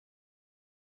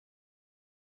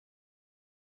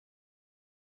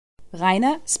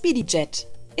Reiner SpeedyJet.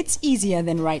 It's easier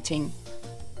than writing.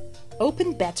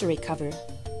 Open battery cover,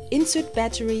 insert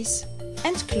batteries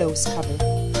and close cover.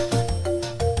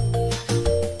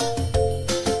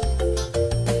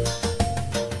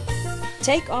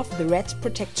 Take off the red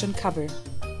protection cover.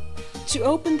 To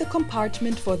open the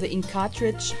compartment for the ink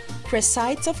cartridge, press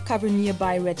sides of cover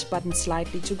nearby red button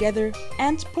slightly together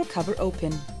and pull cover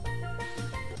open.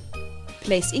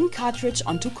 Place ink cartridge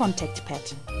onto contact pad.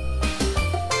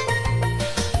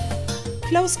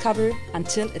 Close cover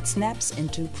until it snaps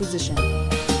into position.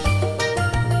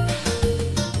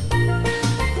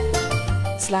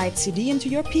 Slide CD into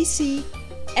your PC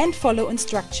and follow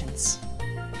instructions.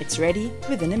 It's ready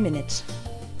within a minute.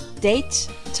 Date,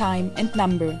 time and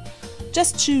number.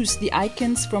 Just choose the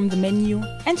icons from the menu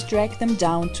and drag them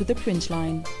down to the print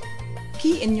line.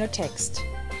 Key in your text.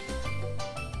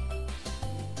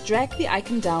 Drag the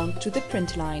icon down to the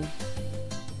print line.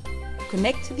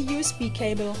 Connect the USB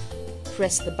cable.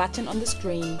 Press the button on the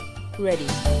screen. Ready.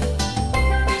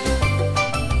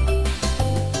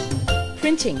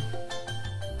 Printing.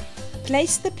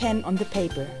 Place the pen on the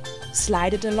paper.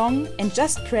 Slide it along and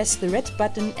just press the red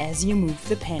button as you move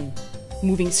the pen.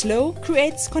 Moving slow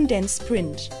creates condensed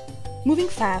print. Moving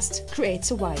fast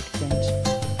creates a wide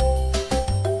print.